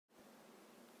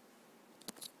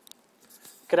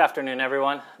Good afternoon,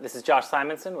 everyone. This is Josh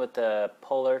Simonson with the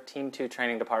Polar Team 2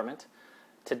 Training Department.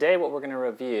 Today what we're going to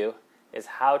review is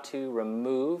how to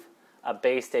remove a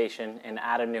base station and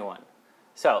add a new one.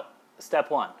 So,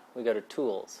 step 1, we go to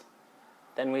Tools.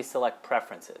 Then we select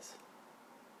Preferences.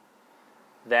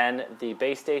 Then the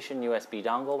base station USB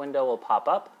dongle window will pop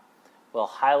up. We'll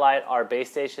highlight our base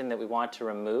station that we want to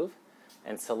remove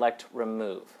and select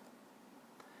Remove.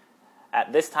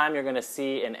 At this time, you're going to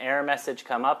see an error message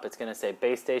come up. It's going to say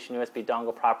base station USB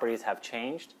dongle properties have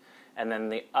changed. And then in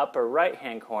the upper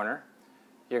right-hand corner,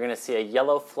 you're going to see a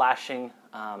yellow flashing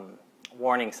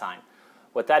warning sign.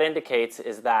 What that indicates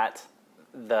is that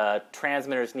the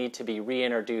transmitters need to be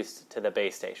reintroduced to the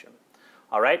base station.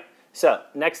 All right? So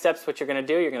next steps, what you're going to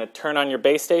do, you're going to turn on your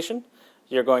base station.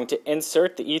 You're going to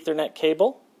insert the Ethernet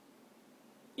cable.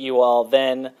 You will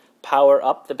then power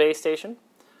up the base station.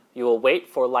 You will wait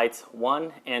for lights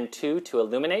 1 and 2 to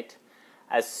illuminate.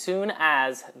 As soon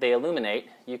as they illuminate,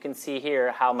 you can see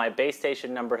here how my base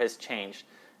station number has changed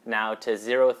now to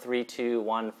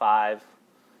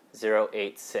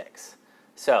 03215086.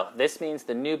 So this means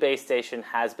the new base station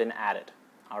has been added.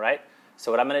 All right?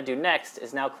 So what I'm going to do next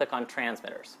is now click on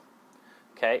Transmitters.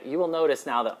 Okay? You will notice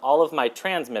now that all of my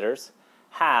transmitters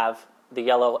have the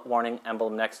yellow warning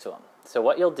emblem next to them. So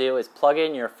what you'll do is plug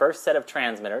in your first set of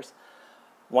transmitters.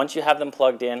 Once you have them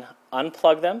plugged in,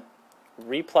 unplug them,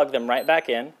 replug them right back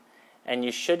in, and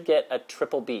you should get a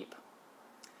triple beep.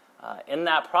 In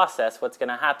that process, what's going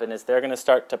to happen is they're going to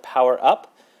start to power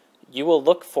up. You will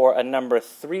look for a number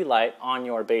 3 light on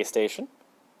your base station,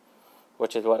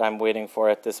 which is what I'm waiting for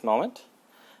at this moment.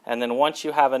 And then once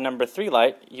you have a number 3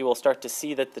 light, you will start to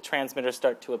see that the transmitters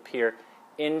start to appear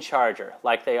in charger,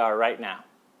 like they are right now.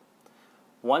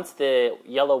 Once the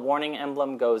yellow warning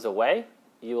emblem goes away,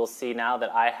 you will see now that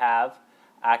I have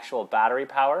actual battery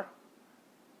power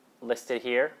listed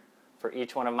here for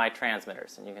each one of my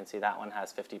transmitters. And you can see that one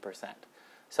has 50%.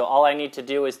 So all I need to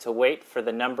do is to wait for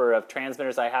the number of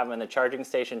transmitters I have in the charging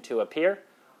station to appear.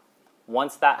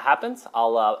 Once that happens,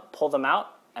 I'll pull them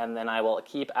out, and then I will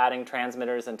keep adding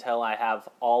transmitters until I have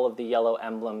all of the yellow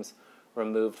emblems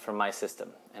removed from my system.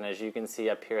 And as you can see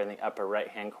up here in the upper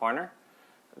right-hand corner,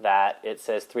 that it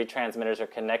says 3 transmitters are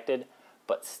connected,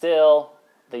 but still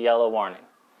the yellow warning.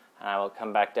 And I will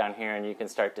come back down here and you can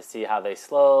start to see how they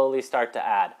slowly start to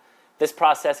add. This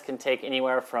process can take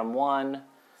anywhere from 1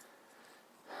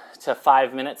 to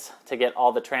 5 minutes to get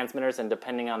all the transmitters, and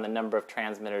depending on the number of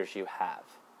transmitters you have.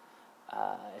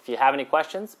 If you have any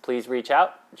questions, please reach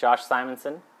out. Josh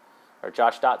Simonson or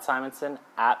josh.simonson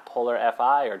at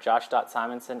polarfi or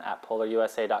josh.simonson at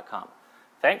polarusa.com.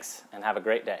 Thanks, and have a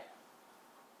great day.